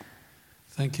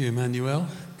Thank you, Emmanuel.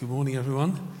 Good morning,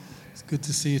 everyone. It's good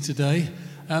to see you today.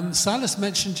 Silas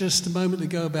mentioned just a moment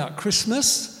ago about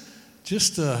Christmas.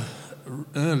 Just an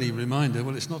early reminder,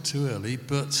 well, it's not too early,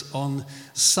 but on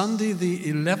Sunday, the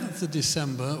 11th of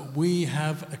December, we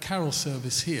have a carol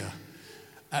service here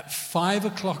at 5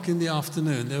 o'clock in the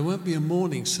afternoon. There won't be a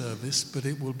morning service, but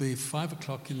it will be 5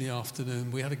 o'clock in the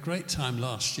afternoon. We had a great time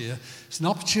last year. It's an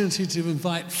opportunity to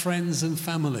invite friends and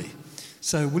family.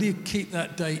 So will you keep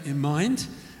that date in mind?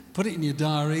 Put it in your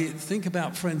diary. Think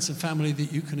about friends and family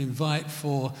that you can invite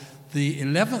for the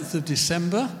 11th of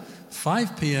December,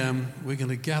 5 p.m. We're going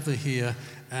to gather here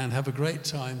and have a great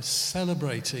time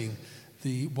celebrating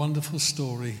the wonderful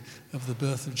story of the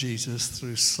birth of Jesus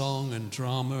through song and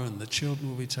drama, and the children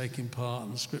will be taking part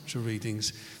in scripture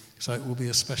readings. So it will be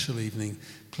a special evening.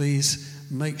 Please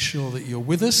make sure that you're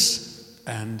with us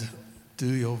and do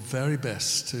your very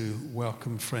best to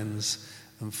welcome friends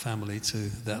and family to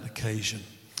that occasion.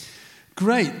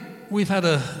 Great. We've had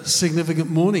a significant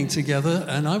morning together,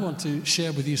 and I want to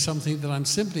share with you something that I'm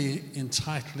simply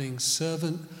entitling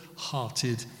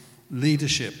Servant-Hearted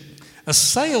Leadership. A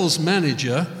sales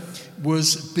manager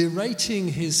was berating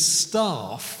his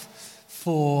staff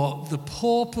for the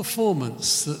poor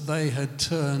performance that they had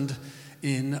turned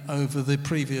in over the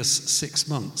previous 6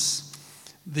 months.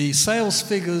 The sales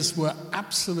figures were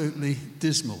absolutely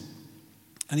dismal.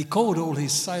 And he called all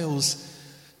his sales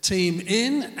team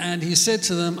in and he said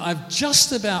to them, I've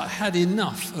just about had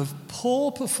enough of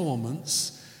poor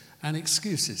performance and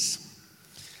excuses.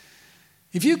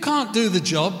 If you can't do the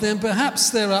job, then perhaps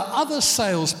there are other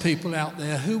salespeople out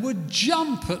there who would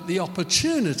jump at the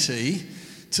opportunity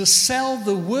to sell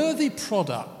the worthy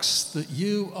products that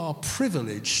you are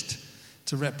privileged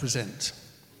to represent.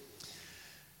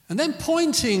 And then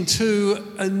pointing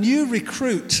to a new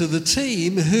recruit to the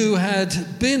team who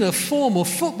had been a former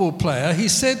football player, he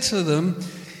said to them,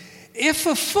 if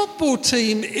a football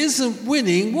team isn't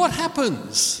winning, what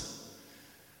happens?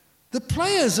 The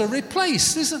players are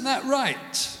replaced, isn't that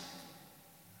right?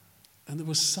 And there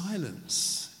was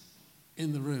silence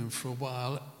in the room for a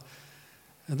while.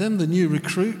 And then the new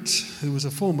recruit, who was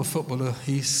a former footballer,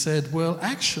 he said, well,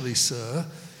 actually, sir,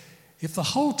 if the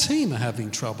whole team are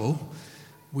having trouble,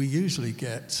 we usually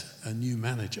get a new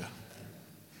manager.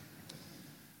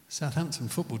 Southampton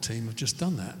football team have just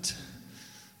done that.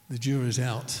 The jury's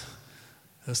out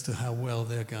as to how well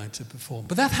they're going to perform.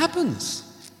 But that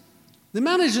happens. The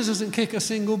manager doesn't kick a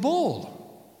single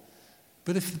ball.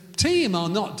 But if the team are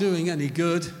not doing any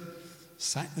good,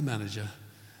 sack the manager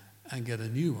and get a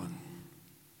new one.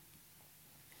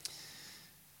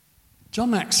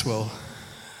 John Maxwell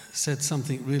said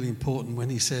something really important when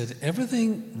he said,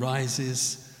 everything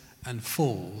rises and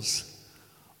falls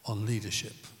on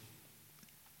leadership.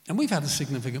 And we've had a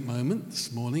significant moment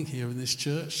this morning here in this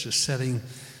church, just setting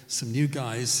some new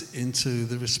guys into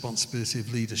the responsibility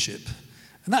of leadership.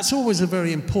 And that's always a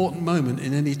very important moment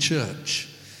in any church,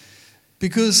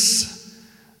 because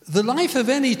the life of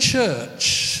any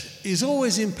church is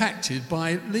always impacted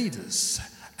by leaders.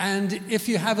 And if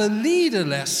you have a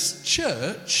leaderless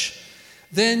church,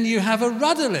 then you have a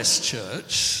rudderless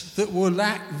church that will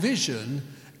lack vision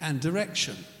and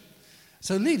direction.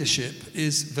 So leadership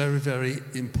is very, very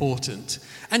important.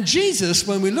 And Jesus,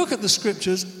 when we look at the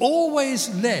scriptures,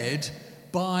 always led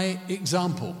by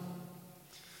example.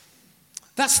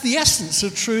 That's the essence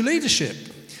of true leadership.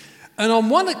 And on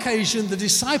one occasion, the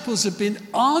disciples had been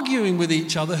arguing with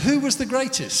each other who was the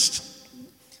greatest.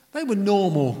 They were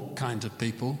normal kind of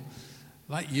people,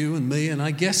 like you and me, and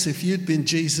I guess if you'd been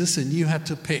Jesus and you had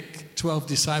to pick 12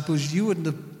 disciples, you wouldn't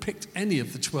have picked any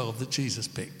of the 12 that Jesus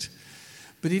picked.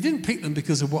 But he didn't pick them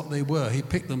because of what they were. He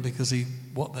picked them because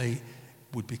what they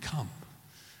would become.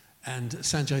 And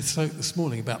Sanjay spoke this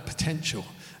morning about potential.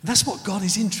 And that's what God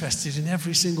is interested in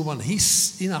every single one.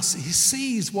 He's in us. He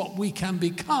sees what we can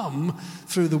become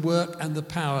through the work and the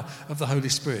power of the Holy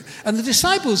Spirit. And the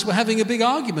disciples were having a big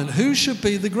argument. Who should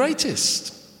be the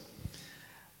greatest?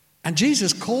 And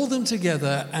Jesus called them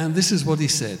together, and this is what he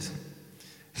said.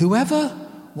 Whoever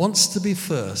wants to be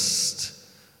first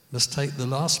must take the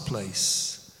last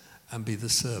place and be the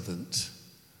servant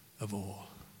of all.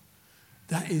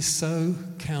 That is so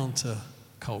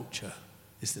counter-culture,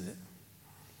 isn't it?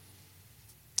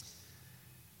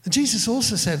 And Jesus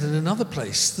also said in another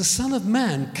place, the Son of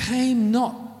Man came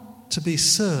not to be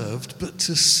served, but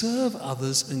to serve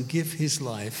others and give his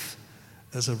life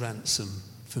as a ransom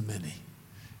for many.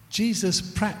 Jesus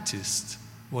practiced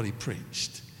what he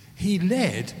preached. He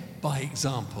led by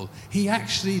example. He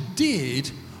actually did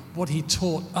what he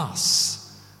taught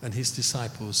us and his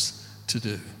disciples to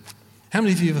do. How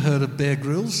many of you have heard of Bear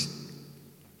Grylls?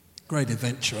 Great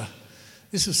adventurer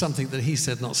This was something that he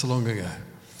said not so long ago.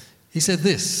 He said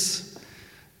this: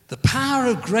 the power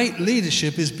of great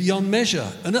leadership is beyond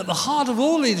measure, and at the heart of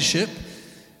all leadership,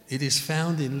 it is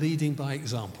found in leading by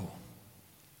example.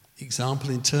 Example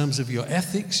in terms of your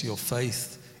ethics, your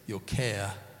faith, your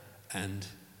care, and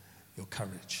your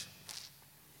courage.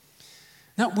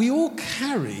 Now, we all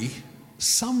carry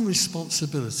some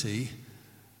responsibility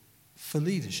for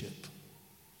leadership,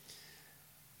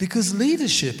 because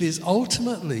leadership is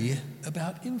ultimately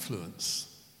about influence.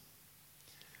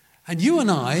 And you and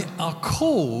I are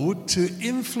called to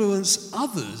influence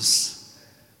others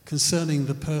concerning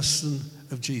the person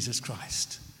of Jesus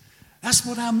Christ. That's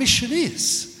what our mission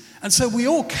is. And so we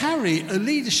all carry a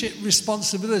leadership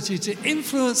responsibility to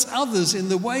influence others in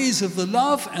the ways of the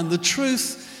love and the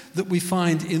truth that we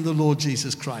find in the Lord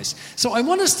Jesus Christ. So I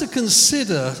want us to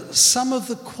consider some of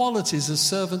the qualities of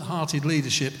servant-hearted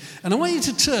leadership. And I want you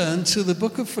to turn to the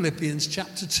book of Philippians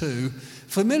chapter 2,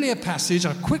 familiar passage.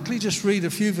 I'll quickly just read a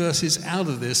few verses out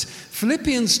of this.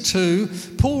 Philippians 2,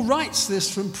 Paul writes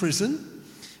this from prison.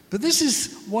 But this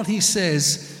is what he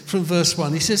says from verse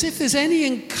 1. He says, if there's any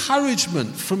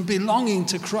encouragement from belonging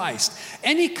to Christ,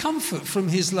 any comfort from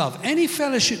his love, any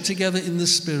fellowship together in the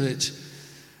Spirit,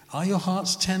 are your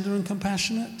hearts tender and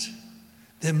compassionate?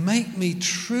 Then make me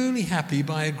truly happy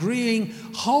by agreeing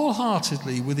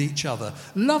wholeheartedly with each other,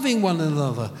 loving one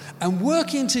another, and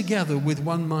working together with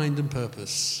one mind and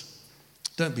purpose.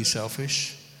 Don't be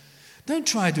selfish. Don't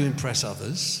try to impress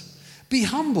others. Be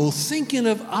humble, thinking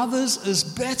of others as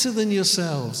better than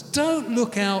yourselves. Don't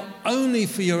look out only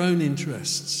for your own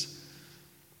interests,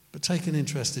 but take an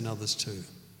interest in others too.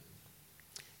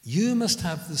 You must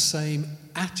have the same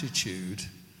attitude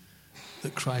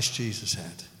that Christ Jesus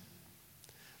had.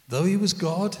 Though he was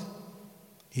God,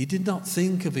 he did not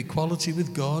think of equality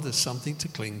with God as something to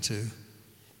cling to.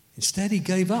 Instead, he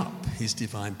gave up his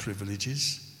divine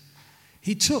privileges.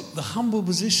 He took the humble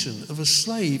position of a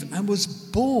slave and was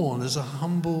born as a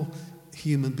humble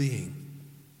human being.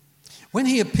 When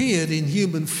he appeared in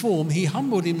human form, he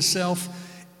humbled himself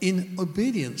in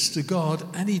obedience to God,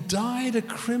 and he died a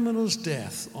criminal's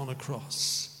death on a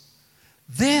cross.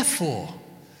 Therefore,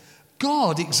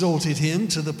 God exalted him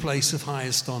to the place of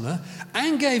highest honor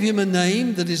and gave him a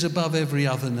name that is above every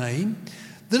other name,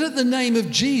 that at the name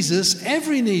of Jesus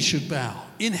every knee should bow,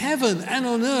 in heaven and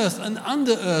on earth and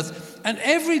under earth, and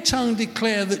every tongue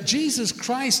declare that Jesus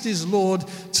Christ is Lord,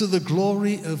 to the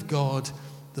glory of God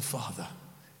the Father.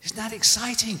 Isn't that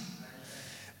exciting?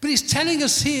 But he's telling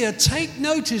us here, take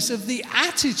notice of the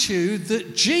attitude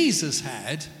that Jesus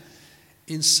had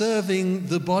in serving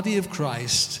the body of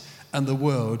Christ and the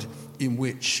world in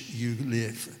which you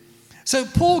live. So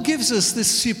Paul gives us this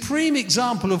supreme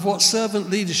example of what servant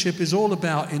leadership is all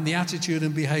about in the attitude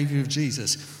and behavior of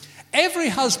Jesus. Every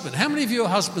husband, how many of you are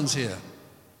husbands here?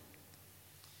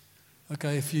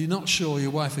 Okay, if you're not sure,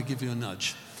 your wife will give you a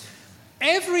nudge.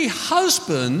 Every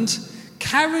husband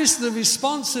carries the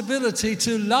responsibility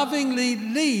to lovingly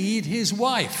lead his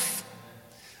wife.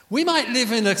 We might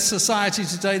live in a society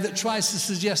today that tries to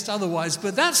suggest otherwise,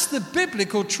 but that's the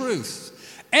biblical truth.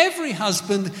 Every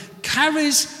husband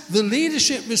carries the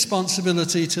leadership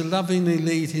responsibility to lovingly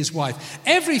lead his wife.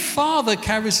 Every father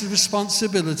carries the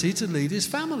responsibility to lead his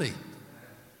family.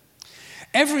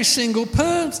 Every single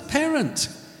parent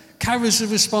carries the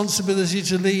responsibility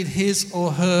to lead his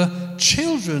or her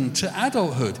children to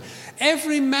adulthood.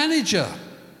 Every manager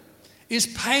is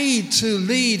paid to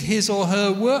lead his or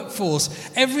her workforce.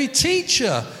 Every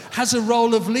teacher has a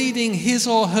role of leading his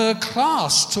or her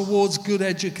class towards good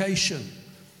education.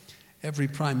 Every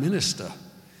prime minister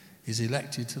is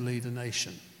elected to lead a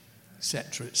nation,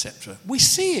 etc., etc. We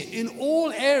see it in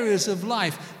all areas of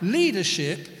life.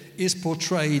 Leadership is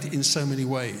portrayed in so many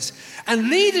ways. And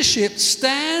leadership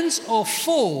stands or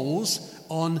falls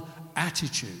on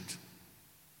attitude.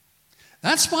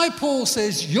 That's why Paul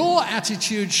says your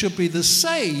attitude should be the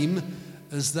same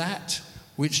as that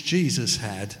which Jesus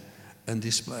had and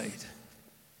displayed.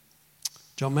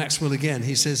 John Maxwell again,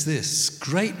 he says this: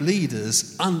 great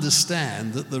leaders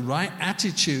understand that the right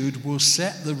attitude will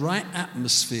set the right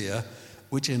atmosphere,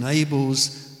 which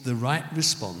enables the right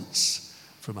response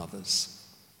from others.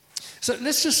 So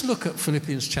let's just look at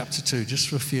Philippians chapter 2 just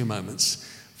for a few moments.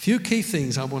 A few key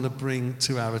things I want to bring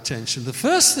to our attention. The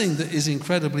first thing that is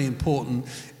incredibly important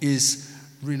is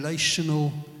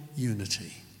relational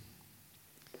unity.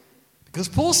 Because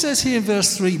Paul says here in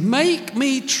verse 3, make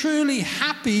me truly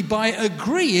happy by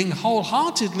agreeing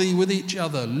wholeheartedly with each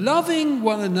other, loving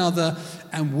one another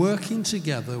and working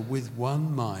together with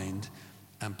one mind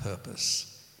and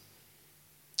purpose.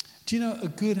 Do you know, a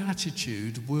good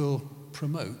attitude will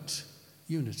promote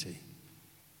unity.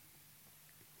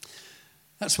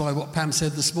 That's why what Pam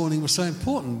said this morning was so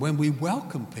important. When we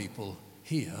welcome people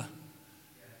here,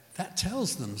 that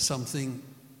tells them something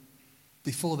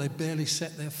before they barely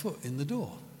set their foot in the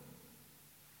door.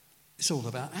 It's all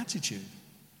about attitude.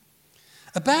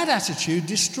 A bad attitude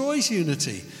destroys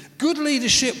unity. Good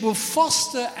leadership will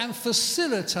foster and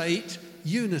facilitate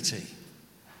unity.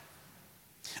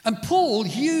 And Paul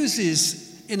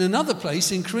uses in another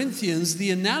place in Corinthians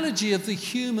the analogy of the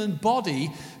human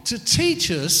body to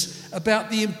teach us about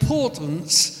the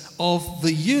importance of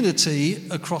the unity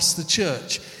across the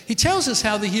church. He tells us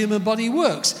how the human body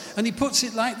works, and he puts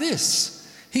it like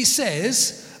this. He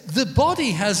says, the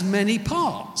body has many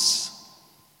parts.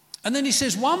 And then he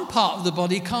says, one part of the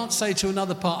body can't say to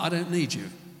another part, I don't need you.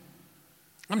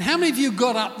 And how many of you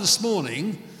got up this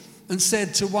morning and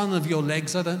said to one of your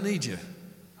legs, I don't need you?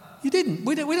 You didn't.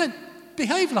 We don't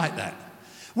behave like that.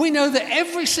 We know that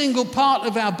every single part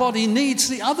of our body needs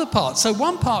the other part. So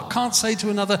one part can't say to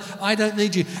another, I don't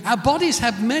need you. Our bodies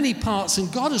have many parts, and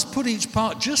God has put each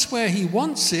part just where he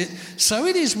wants it. So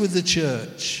it is with the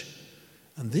church.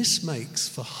 And this makes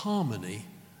for harmony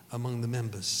among the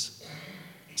members,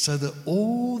 so that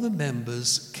all the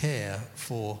members care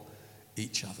for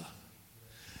each other.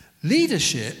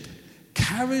 Leadership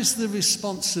carries the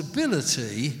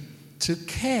responsibility to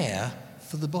care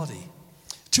for the body,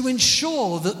 to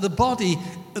ensure that the body,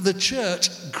 the church,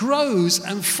 grows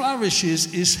and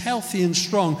flourishes, is healthy and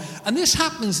strong. And this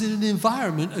happens in an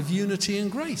environment of unity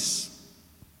and grace.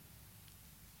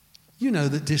 You know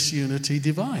that disunity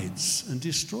divides and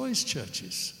destroys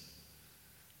churches.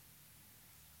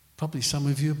 Probably some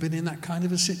of you have been in that kind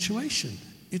of a situation.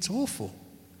 It's awful.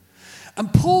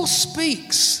 And Paul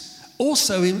speaks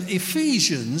also in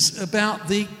Ephesians about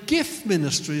the gift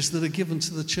ministries that are given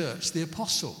to the church: the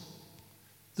apostle,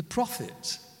 the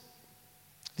prophet,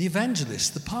 the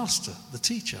evangelist, the pastor, the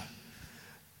teacher.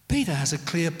 Peter has a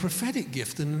clear prophetic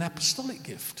gift and an apostolic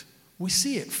gift. We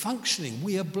see it functioning.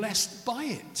 We are blessed by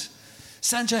it.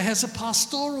 Sanjay has a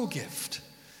pastoral gift,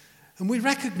 and we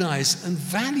recognize and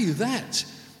value that.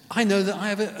 I know that I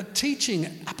have a teaching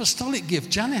apostolic gift.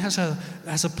 Janet has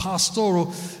a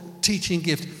pastoral teaching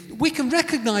gift. We can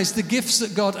recognize the gifts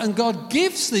that God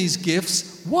gives these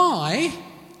gifts. Why?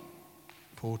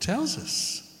 Paul tells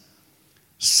us,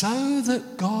 so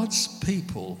that God's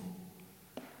people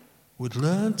would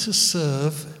learn to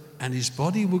serve and his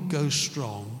body would grow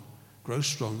strong.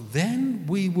 Then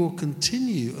we will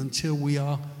continue until we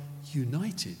are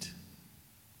united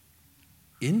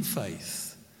in faith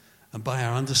and by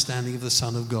our understanding of the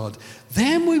Son of God.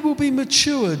 Then we will be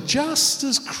mature just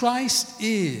as Christ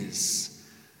is,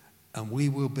 and we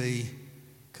will be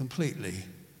completely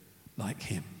like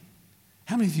him.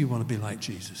 How many of you want to be like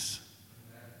Jesus?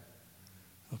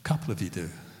 A couple of you do.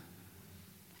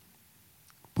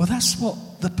 Well, that's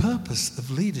what the purpose of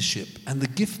leadership and the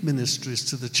gift ministries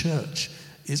to the church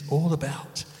is all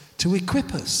about, to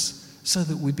equip us so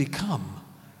that we become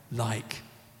like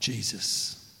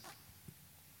Jesus.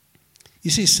 You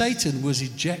see, Satan was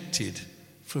ejected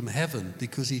from heaven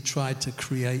because he tried to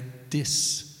create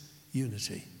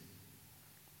disunity.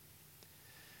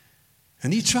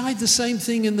 And he tried the same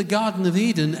thing in the Garden of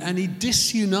Eden, and he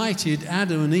disunited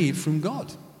Adam and Eve from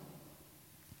God.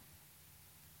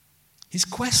 His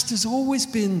quest has always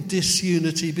been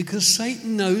disunity because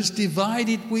Satan knows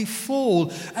divided we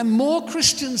fall. And more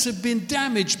Christians have been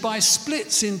damaged by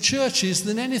splits in churches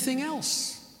than anything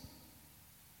else.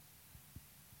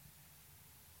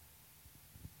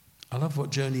 I love what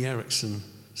Joni Erickson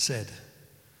said.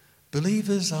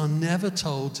 Believers are never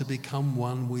told to become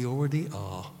one we already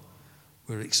are.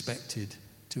 We're expected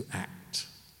to act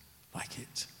like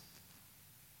it.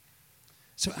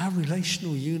 So our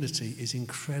relational unity is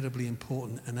incredibly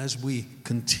important. And as we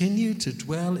continue to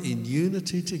dwell in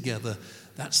unity together,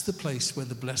 that's the place where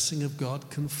the blessing of God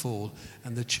can fall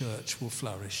and the church will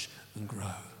flourish and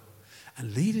grow.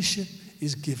 And leadership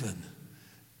is given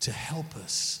to help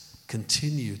us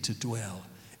continue to dwell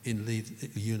in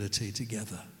unity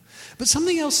together. But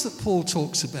something else that Paul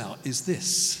talks about is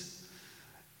this.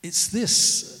 It's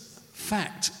this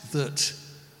fact that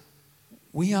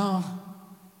we are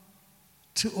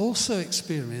to also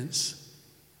experience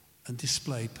and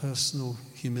display personal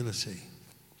humility.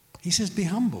 He says, be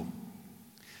humble,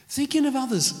 thinking of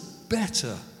others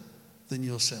better than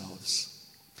yourselves.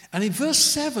 And in verse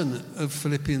 7 of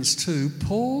Philippians 2,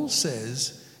 Paul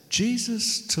says,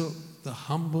 Jesus took the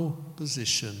humble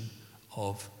position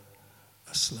of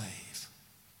a slave.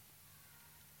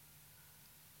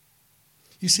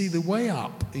 You see, the way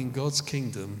up in God's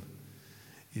kingdom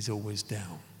is always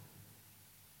down.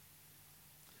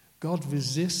 God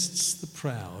resists the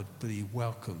proud, but he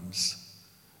welcomes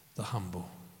the the humble.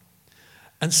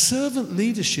 And servant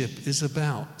leadership is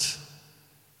about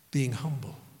being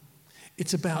humble.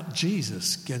 It's about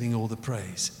Jesus getting all the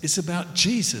praise. It's about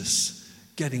Jesus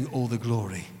getting all the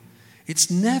glory. It's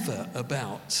never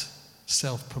about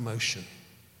self-promotion.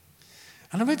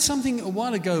 And I read something a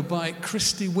while ago by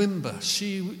Christy Wimber.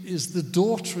 She is the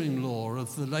daughter-in-law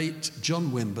of the late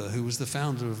John Wimber, who was the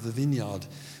founder of the Vineyard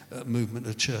movement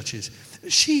of churches.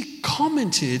 She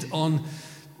commented on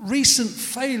recent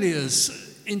failures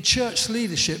in church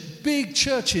leadership. Big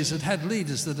churches had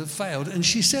leaders that have failed. And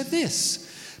she said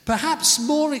this: perhaps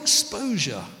more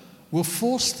exposure will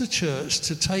force the church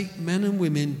to take men and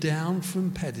women down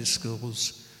from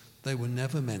pedestals they were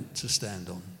never meant to stand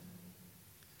on.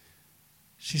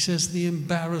 She says the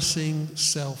embarrassing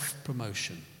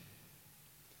self-promotion,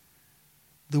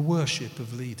 the worship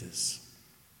of leaders,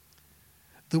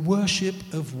 the worship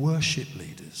of worship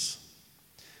leaders.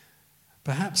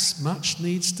 Perhaps much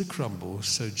needs to crumble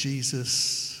so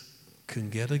Jesus can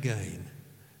get again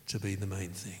to be the main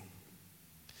thing.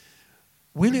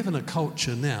 We live in a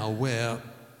culture now where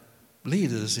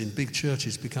leaders in big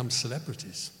churches become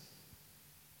celebrities.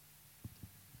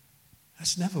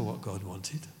 That's never what God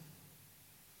wanted.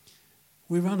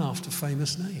 We run after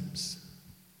famous names.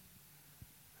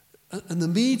 And the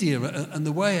media and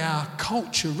the way our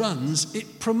culture runs,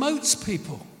 it promotes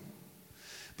people.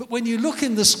 But when you look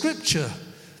in the scripture,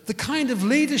 the kind of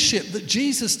leadership that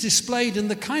Jesus displayed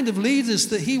and the kind of leaders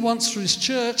that he wants for his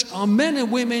church are men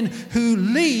and women who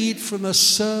lead from a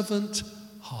servant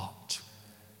heart,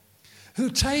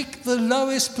 who take the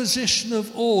lowest position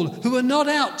of all, who are not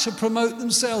out to promote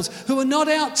themselves, who are not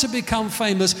out to become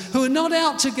famous, who are not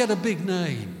out to get a big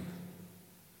name.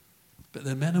 But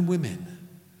they're men and women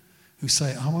who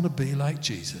say, I want to be like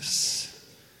Jesus.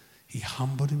 He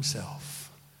humbled himself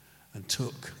and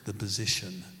took the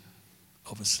position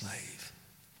of a slave.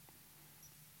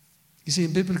 You see,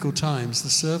 in biblical times, the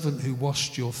servant who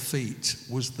washed your feet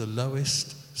was the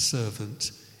lowest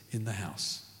servant in the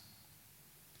house.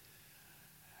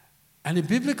 And in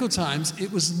biblical times, it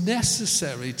was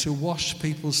necessary to wash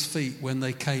people's feet when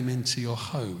they came into your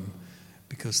home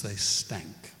because they stank.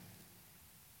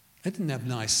 They didn't have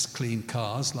nice, clean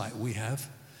cars like we have.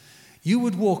 You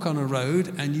would walk on a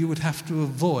road and you would have to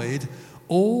avoid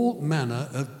all manner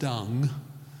of dung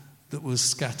that was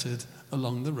scattered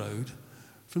along the road,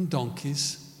 from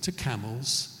donkeys to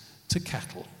camels to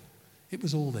cattle. It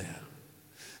was all there.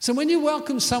 So when you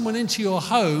welcome someone into your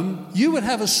home, you would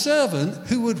have a servant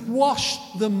who would wash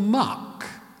the muck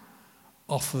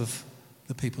off of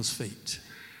the people's feet.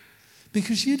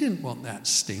 Because you didn't want that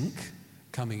stink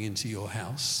coming into your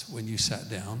house when you sat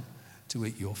down to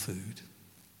eat your food.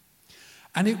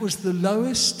 And it was the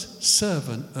lowest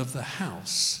servant of the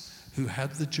house who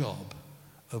had the job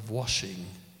of washing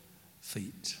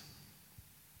feet.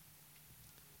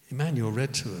 Emmanuel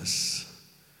read to us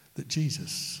that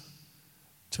Jesus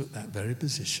took that very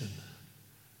position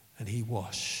and he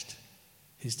washed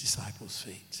his disciples'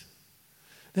 feet.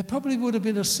 There probably would have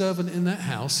been a servant in that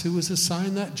house who was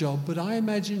assigned that job, but I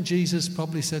imagine Jesus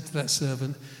probably said to that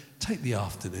servant, take the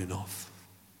afternoon off.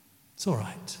 It's all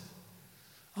right.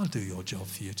 I'll do your job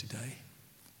for you today.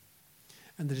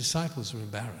 And the disciples were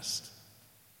embarrassed.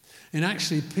 And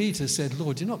actually Peter said,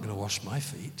 Lord, you're not going to wash my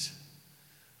feet.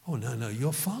 Oh, no,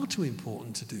 you're far too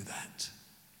important to do that.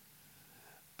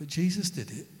 But Jesus did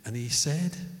it, and he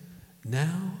said,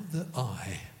 now that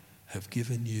I have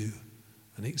given you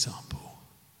an example,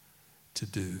 to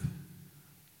do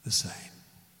the same.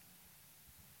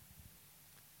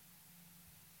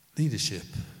 Leadership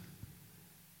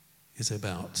is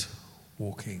about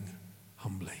walking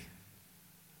humbly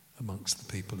amongst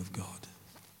the people of God.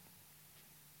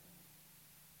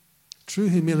 True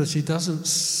humility doesn't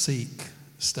seek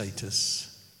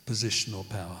status, position, or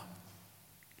power.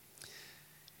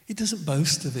 It doesn't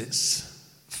boast of its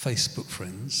Facebook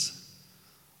friends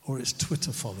or its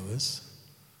Twitter followers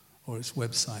or its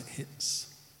website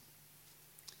hits.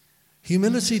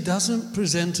 Humility doesn't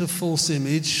present a false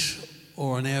image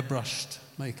or an airbrushed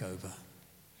makeover.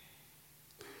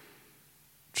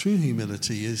 True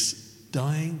humility is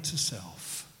dying to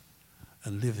self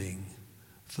and living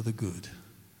for the good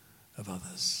of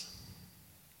others.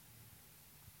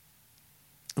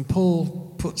 And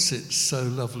Paul puts it so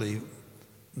lovely.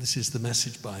 This is the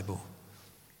Message Bible.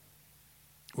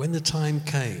 When the time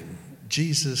came,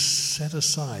 Jesus set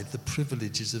aside the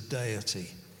privileges of deity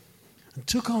and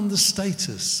took on the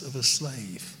status of a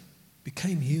slave,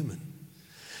 became human.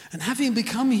 And having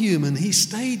become human, he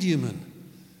stayed human.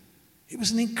 It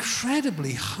was an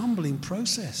incredibly humbling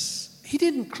process. He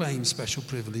didn't claim special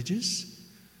privileges.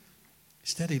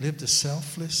 Instead, he lived a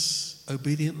selfless,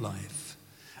 obedient life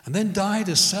and then died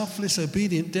a selfless,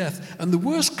 obedient death, and the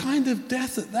worst kind of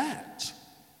death at that,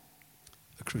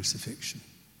 a crucifixion.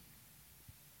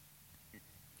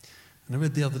 And I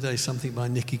read the other day something by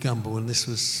Nicky Gumbel, and this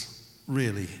was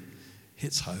really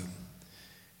hits home.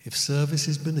 If service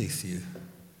is beneath you,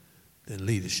 then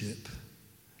leadership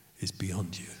is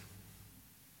beyond you.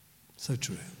 So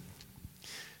true.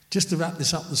 Just to wrap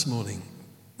this up this morning,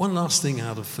 one last thing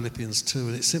out of Philippians 2,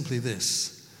 and it's simply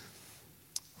this,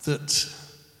 that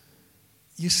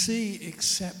you see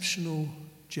exceptional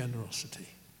generosity.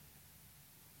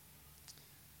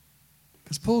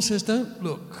 Because Paul says, don't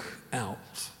look out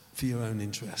for your own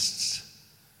interests,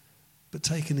 but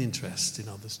take an interest in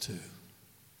others too.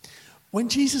 When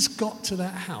Jesus got to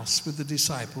that house with the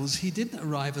disciples, he didn't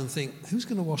arrive and think, who's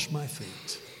going to wash my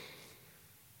feet?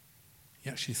 He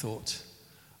actually thought,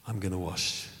 I'm going to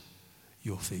wash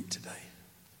your feet today.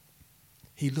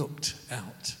 He looked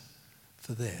out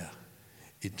for their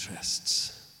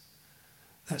interests.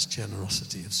 That's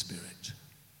generosity of spirit.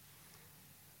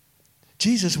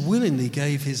 Jesus willingly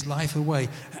gave his life away.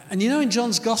 And you know, in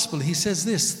John's Gospel, he says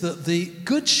this, that the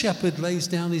good shepherd lays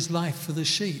down his life for the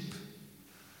sheep.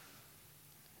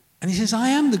 And he says, I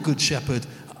am the good shepherd.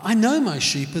 I know my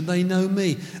sheep and they know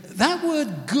me. That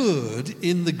word good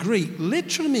in the Greek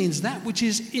literally means that which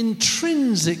is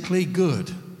intrinsically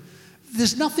good.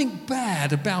 There's nothing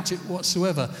bad about it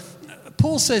whatsoever.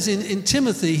 Paul says in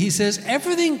Timothy, he says,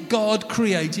 everything God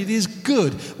created is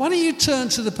good. Why don't you turn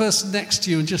to the person next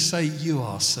to you and just say, you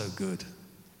are so good.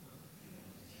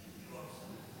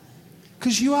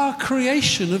 Because you are a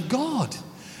creation of God.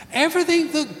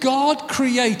 Everything that God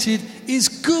created is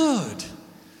good,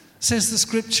 says the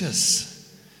scriptures.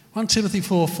 1 Timothy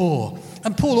 4:4.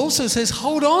 And Paul also says,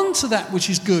 hold on to that which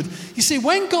is good. You see,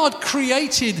 when God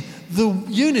created the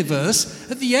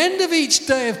universe, at the end of each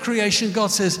day of creation,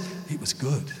 God says, it was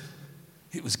good.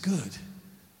 It was good.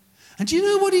 And do you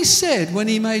know what he said when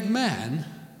he made man?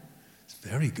 It's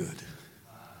very good.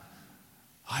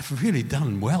 I've really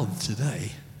done well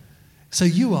today. So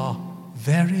you are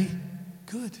very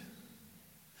good.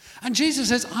 And Jesus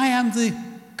says, I am the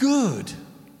good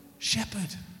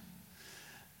shepherd.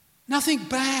 Nothing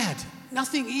bad,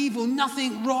 nothing evil,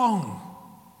 nothing wrong.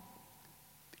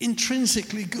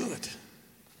 Intrinsically good.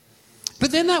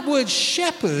 But then that word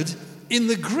shepherd in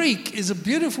the Greek is a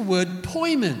beautiful word,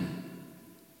 poimen.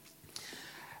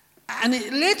 And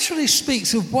it literally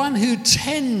speaks of one who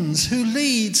tends, who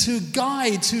leads, who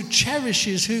guides, who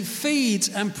cherishes, who feeds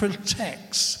and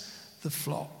protects the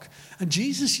flock. And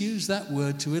Jesus used that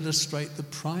word to illustrate the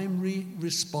primary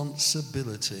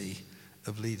responsibility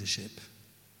of leadership.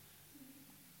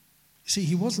 See,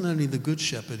 he wasn't only the good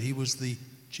shepherd, he was the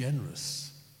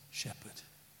generous shepherd.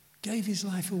 Gave his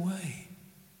life away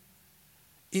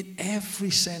in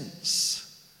every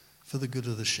sense for the good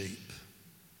of the sheep.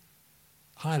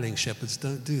 Hireling shepherds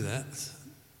don't do that.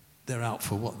 They're out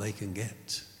for what they can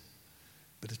get.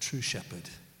 But a true shepherd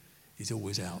is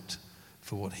always out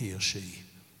for what he or she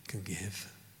can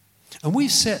give. And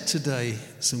we've set today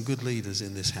some good leaders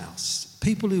in this house.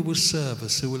 People who will serve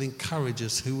us, who will encourage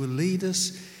us, who will lead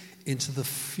us into the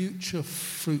future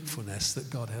fruitfulness that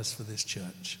God has for this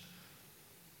church.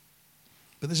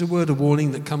 But there's a word of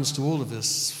warning that comes to all of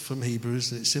us from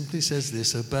Hebrews, and it simply says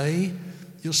this: obey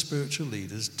your spiritual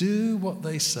leaders, do what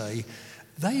they say.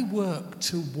 They work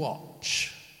to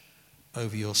watch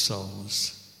over your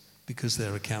souls because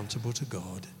they're accountable to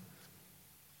God.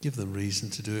 Give them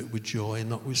reason to do it with joy and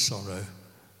not with sorrow.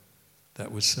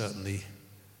 That would certainly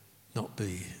not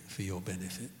be for your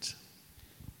benefit.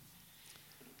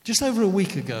 Just over a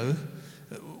week ago,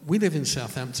 we live in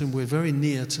Southampton. We're very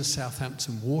near to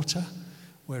Southampton Water,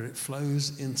 where it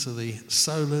flows into the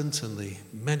Solent and the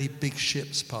many big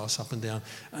ships pass up and down.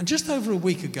 And just over a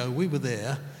week ago, we were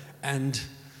there, and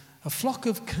a flock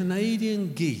of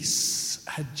Canadian geese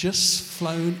had just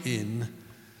flown in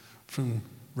from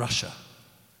Russia.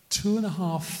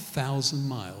 2,500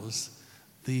 miles,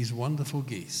 these wonderful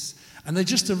geese. And they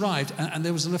just arrived, and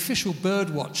there was an official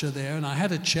bird watcher there, and I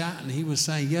had a chat, and he was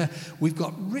saying, yeah, we've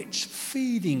got rich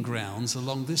feeding grounds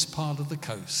along this part of the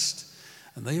coast.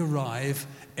 And they arrive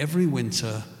every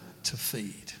winter to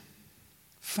feed.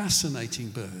 Fascinating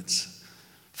birds,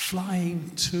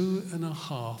 flying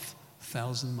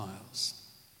 2,500 miles.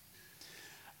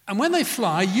 And when they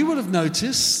fly, you will have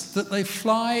noticed that they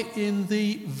fly in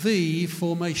the V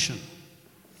formation.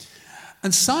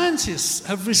 And scientists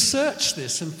have researched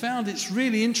this and found it's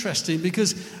really interesting,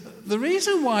 because the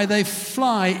reason why they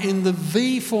fly in the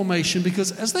V formation,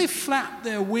 because as they flap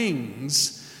their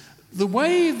wings, the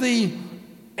way the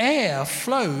air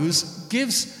flows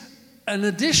gives an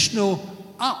additional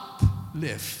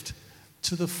uplift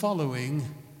to the following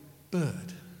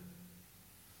bird.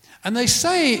 And they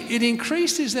say it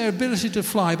increases their ability to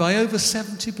fly by over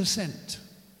 70%.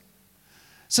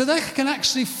 So they can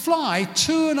actually fly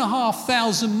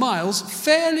 2,500 miles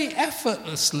fairly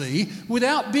effortlessly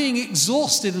without being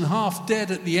exhausted and half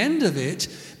dead at the end of it,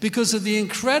 because of the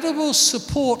incredible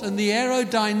support and the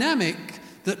aerodynamic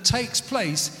that takes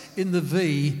place in the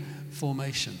V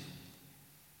formation.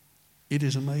 It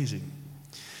is amazing.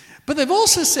 But they've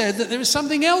also said that there is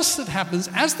something else that happens.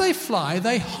 As they fly,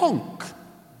 they honk.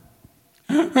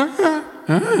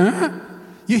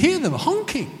 You hear them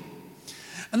honking.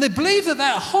 And they believe that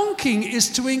that honking is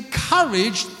to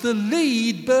encourage the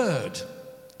lead bird.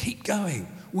 Keep going.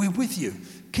 We're with you.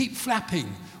 Keep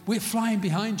flapping. We're flying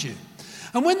behind you.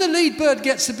 And when the lead bird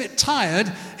gets a bit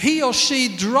tired, he or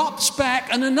she drops back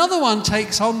and another one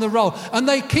takes on the role. And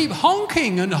they keep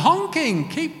honking and honking.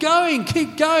 Keep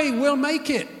going, we'll make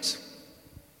it.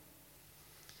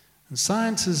 And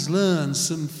science has learned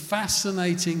some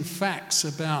fascinating facts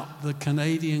about the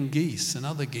Canadian geese and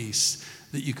other geese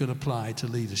that you could apply to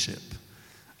leadership.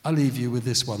 I'll leave you with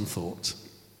this one thought.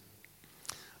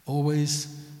 Always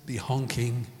be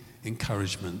honking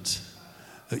encouragement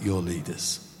at your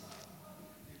leaders.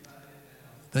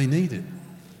 They need it.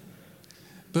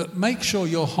 But make sure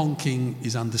your honking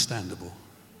is understandable.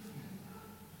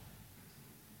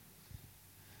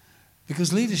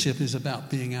 Because leadership is about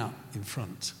being out in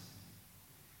front.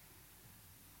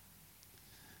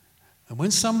 And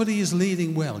when somebody is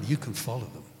leading well, you can follow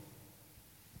them.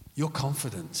 You're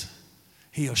confident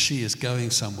he or she is going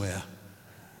somewhere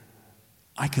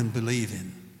I can believe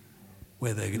in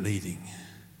where they're leading.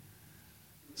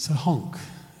 So honk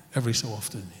every so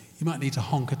often. You might need to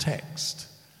honk a text.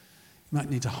 You might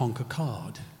need to honk a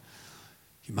card.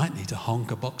 You might need to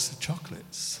honk a box of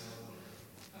chocolates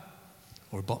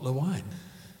or a bottle of wine.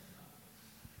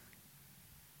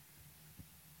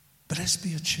 But let's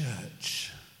be a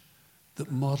church that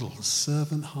models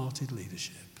servant-hearted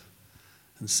leadership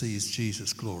and sees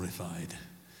Jesus glorified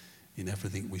in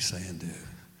everything we say and do.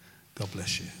 God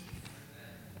bless you.